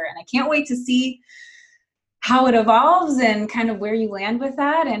answer. And I can't wait to see how it evolves and kind of where you land with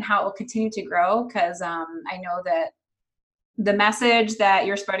that and how it will continue to grow. Cause I know that the message that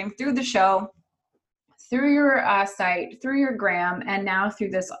you're spreading through the show, through your site, through your gram, and now through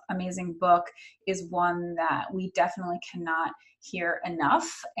this amazing book is one that we definitely cannot hear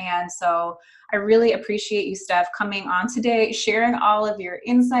enough. And so I really appreciate you, Steph, coming on today, sharing all of your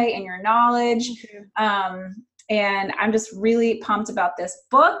insight and your knowledge. And I'm just really pumped about this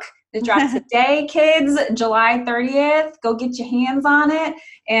book. It drops today, kids, July 30th. Go get your hands on it.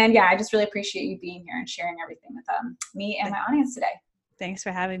 And I just really appreciate you being here and sharing everything with me and my audience today. Thanks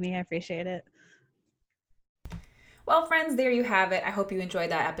for having me. I appreciate it. Well, friends, there you have it. I hope you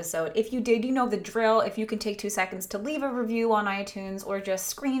enjoyed that episode. If you did, you know the drill. If you can take 2 seconds to leave a review on iTunes or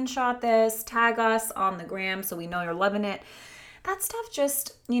just screenshot this, tag us on the gram so we know you're loving it. That stuff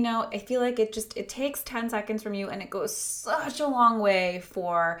just, I feel like it takes 10 seconds from you, and it goes such a long way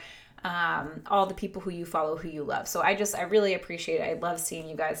for all the people who you follow, who you love. So I really appreciate it. I love seeing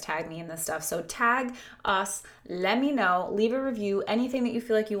you guys tag me in this stuff. So tag us, let me know, leave a review. Anything that you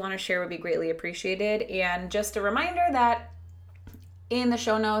feel like you want to share would be greatly appreciated. And just a reminder that in the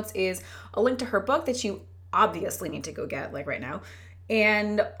show notes is a link to her book that you obviously need to go get like right now.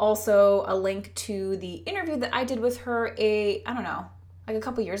 And also a link to the interview that I did with her a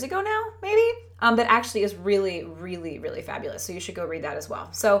couple years ago now, maybe, that actually is really, really, really fabulous. So you should go read that as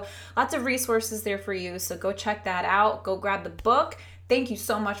well. So lots of resources there for you. So go check that out. Go grab the book. Thank you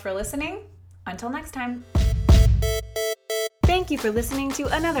so much for listening. Until next time. Thank you for listening to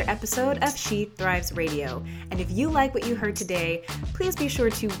another episode of She Thrives Radio. And if you like what you heard today, please be sure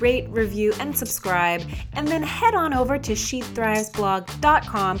to rate, review, and subscribe. And then head on over to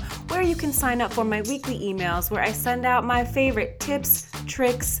shethrivesblog.com, where you can sign up for my weekly emails where I send out my favorite tips,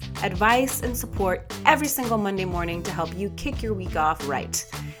 tricks, advice, and support every single Monday morning to help you kick your week off right.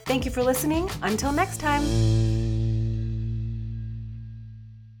 Thank you for listening. Until next time.